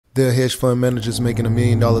There are hedge fund managers making $1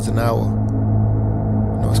 million an hour.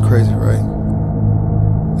 You know, it's crazy, right?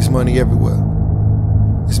 It's money everywhere.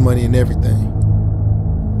 It's money in everything.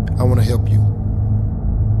 I want to help you.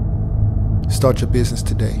 Start your business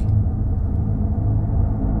today.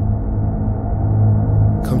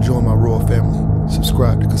 Come join my royal family.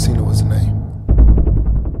 Subscribe to Casino Is the Name.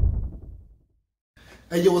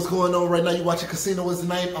 Hey, yo, what's going on right now? You watching Casino Is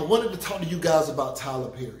the Name. I wanted to talk to you guys about Tyler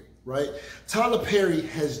Perry, right? Tyler Perry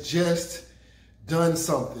has just done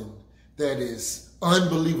something that is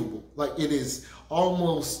unbelievable. Like, it is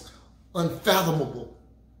almost unfathomable.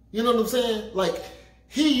 You know what I'm saying? Like,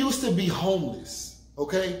 he used to be homeless,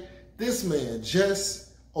 okay? This man just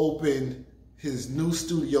opened his new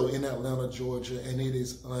studio in Atlanta, Georgia, and it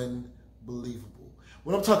is unbelievable.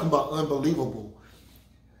 When I'm talking about unbelievable,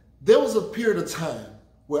 there was a period of time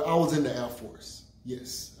where I was in the Air Force.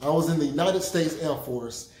 Yes, I was in the United States Air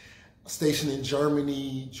Force, stationed in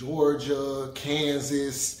Germany, Georgia,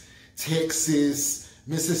 Kansas, Texas,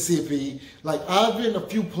 Mississippi. Like, I've been a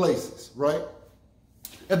few places, right?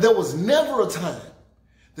 And there was never a time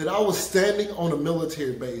that I was standing on a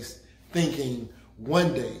military base thinking,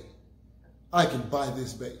 one day I can buy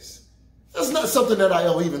this base. That's not something that I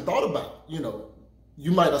ever even thought about. You know,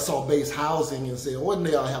 you might have saw base housing and said, one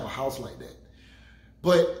day I'll have a house like that.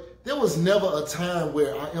 But there was never a time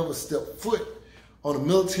where I ever stepped foot on a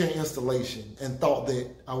military installation and thought that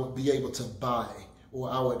I would be able to buy, or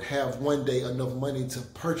I would have one day enough money to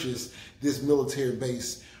purchase this military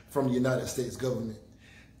base from the United States government.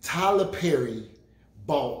 Tyler Perry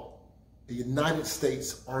bought the United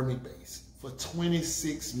States Army base for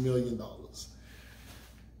 $26 million.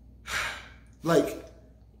 Like,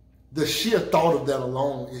 the sheer thought of that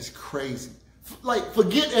alone is crazy. Like,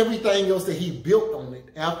 forget everything else that he built on it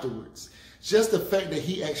afterwards. Just the fact that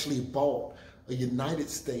he actually bought a United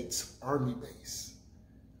States Army base.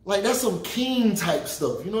 Like, that's some king type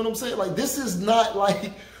stuff. You know what I'm saying? Like, this is not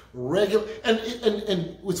like regular.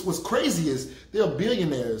 And what's crazy is there are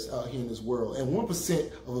billionaires out here in this world, and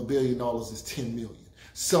 1% of $1 billion is 10 million.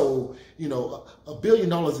 So, you know, $1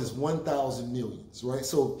 billion is 1,000 millions, right?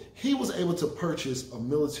 So he was able to purchase a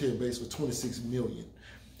military base for 26 million.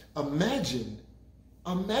 Imagine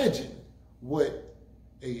what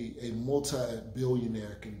a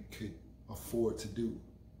multi-billionaire could afford to do.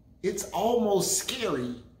 It's almost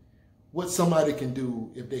scary what somebody can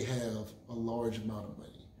do if they have a large amount of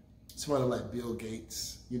money. Somebody like Bill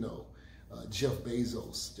Gates, you know, Jeff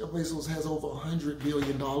Bezos. Jeff Bezos has over $100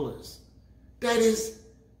 billion.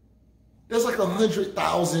 That's like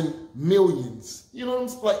 100,000 millions. You know what I'm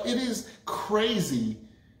saying? Like, it is crazy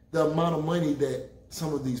the amount of money that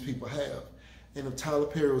some of these people have. And if Tyler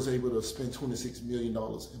Perry was able to spend $26 million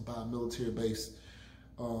and buy a military base,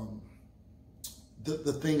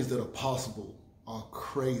 the things that are possible are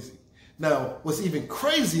crazy. Now, what's even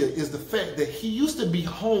crazier is the fact that he used to be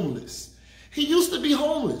homeless. He used to be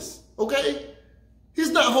homeless, okay?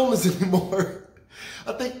 He's not homeless anymore.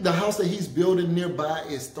 I think the house that he's building nearby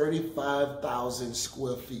is 35,000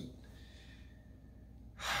 square feet.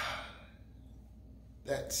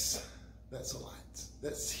 That's a lot.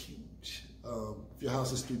 That's huge. If your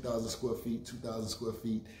house is 3,000 square feet, 2,000 square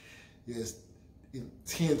feet, there's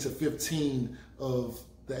 10 to 15 of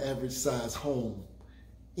the average size home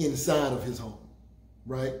inside of his home,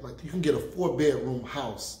 right? Like, you can get a 4-bedroom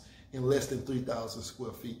house in less than 3,000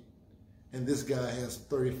 square feet. And this guy has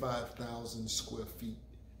 35,000 square feet.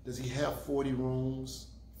 Does he have 40 rooms,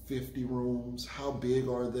 50 rooms? How big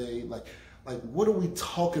are they? Like, what are we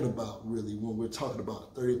talking about really when we're talking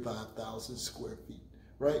about 35,000 square feet,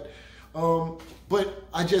 right? But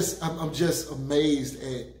I'm just amazed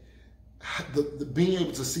at the being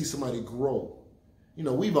able to see somebody grow. You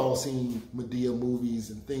know, we've all seen Medea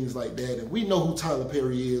movies and things like that, and we know who Tyler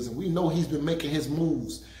Perry is, and we know he's been making his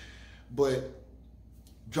moves. But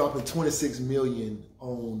dropping 26 million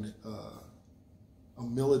on a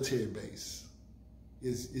military base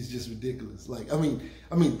is just ridiculous. Like, I mean,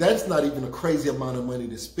 that's not even a crazy amount of money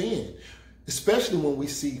to spend, especially when we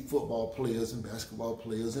see football players and basketball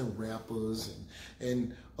players and rappers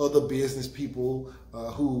and other business people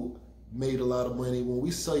who made a lot of money. When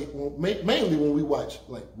we say, mainly when we watch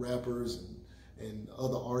like rappers and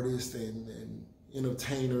other artists and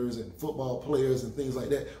entertainers and football players and things like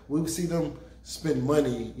that, we see them spend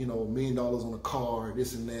money, you know, $1 million on a car,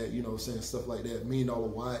 this and that, you know, saying stuff like that, $1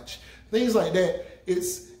 million watch, things like that.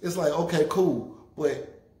 It's like, okay, cool,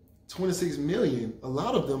 but 26 million, a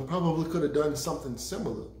lot of them probably could have done something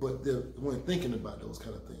similar, but they weren't thinking about those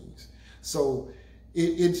kind of things. So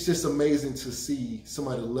it's just amazing to see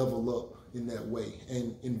somebody level up in that way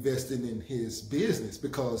and investing in his business,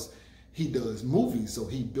 because He does movies, so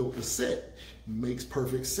he built a set. Makes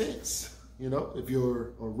perfect sense. You know, if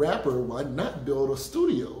you're a rapper, why not build a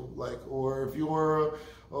studio? Or if you're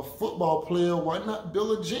a football player, why not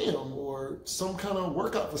build a gym or some kind of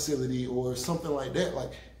workout facility or something like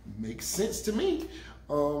that? Makes sense to me.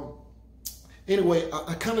 Anyway,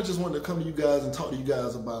 I kind of just wanted to come to you guys and talk to you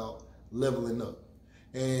guys about leveling up.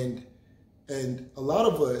 And a lot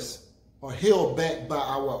of us are held back by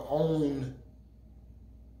our own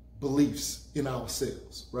beliefs in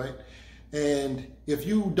ourselves, right? And if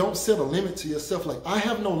you don't set a limit to yourself, I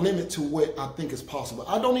have no limit to what I think is possible.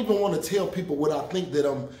 I don't even want to tell people what I think that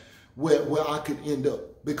where I could end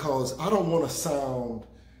up, because I don't want to sound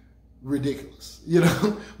ridiculous,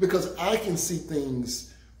 because I can see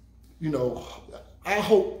things,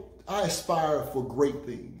 I aspire for great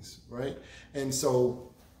things, right? And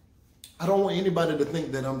so I don't want anybody to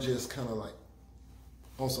think that I'm just kind of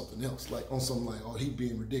on something else, on something oh, he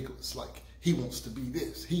being ridiculous, he wants to be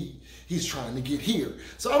this, he's trying to get here.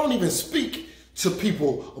 So I don't even speak to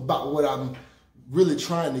people about what I'm really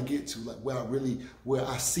trying to get to, where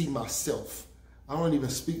I see myself. I don't even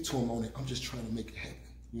speak to them on it. I'm just trying to make it happen.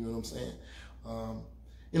 You know what I'm saying?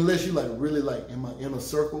 Unless you really in my inner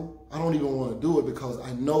circle, I don't even want to do it, because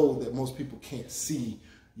I know that most people can't see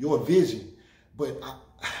your vision. But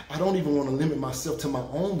I don't even want to limit myself to my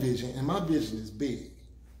own vision, and my vision is big.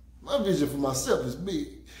 My vision for myself is big.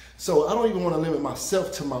 So I don't even want to limit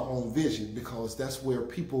myself to my own vision, because that's where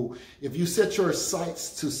people, if you set your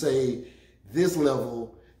sights to say this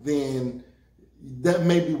level, then that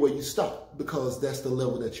may be where you stop, because that's the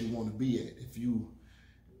level that you want to be at. If you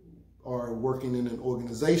are working in an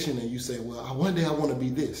organization and you say, well, one day I want to be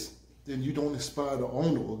this, then you don't aspire to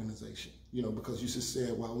own the organization, because you just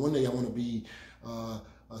said, well, one day I want to be a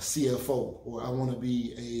CFO, or I want to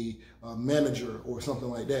be a manager or something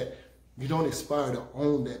like that. You don't aspire to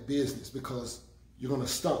own that business, because you're going to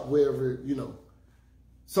stop wherever,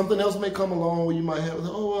 something else may come along where you might have,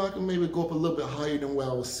 I can maybe go up a little bit higher than where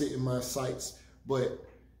I was setting my sights. But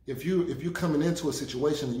if you're coming into a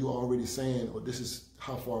situation and you're already saying, this is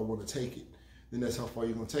how far I want to take it, then that's how far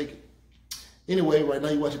you're going to take it. Anyway, right now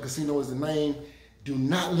you're watching Casino Is the Name. Do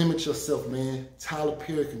not limit yourself, man. Tyler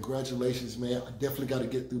Perry, congratulations, man. I definitely got to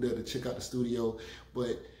get through there to check out the studio.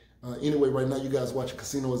 But anyway, right now you guys watching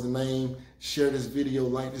Casino Is the Name. Share this video,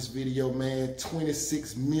 like this video, man.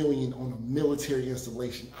 26 million on a military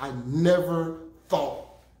installation. I never thought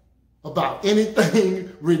about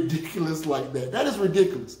anything ridiculous like that. That is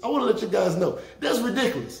ridiculous. I want to let you guys know. That's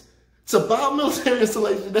ridiculous. It's about military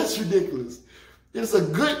installation. That's ridiculous. It's a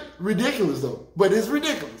good ridiculous though, but it's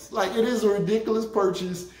ridiculous. It is a ridiculous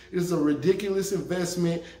purchase. It's a ridiculous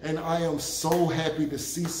investment, and I am so happy to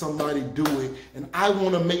see somebody do it. And I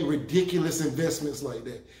want to make ridiculous investments like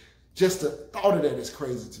that. Just the thought of that is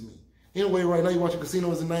crazy to me. Anyway, right now you're watching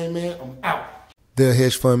Casino Is the Name, man. I'm out. There are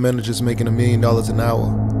hedge fund managers making $1 million an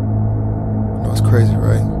hour. It's crazy,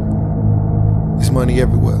 right? There's money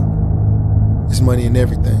everywhere. There's money in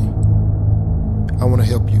everything. I want to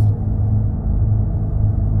help you.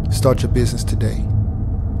 Start your business today.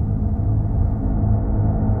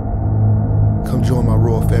 Come join my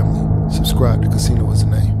royal family. Subscribe to Casino Is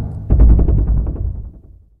the Name.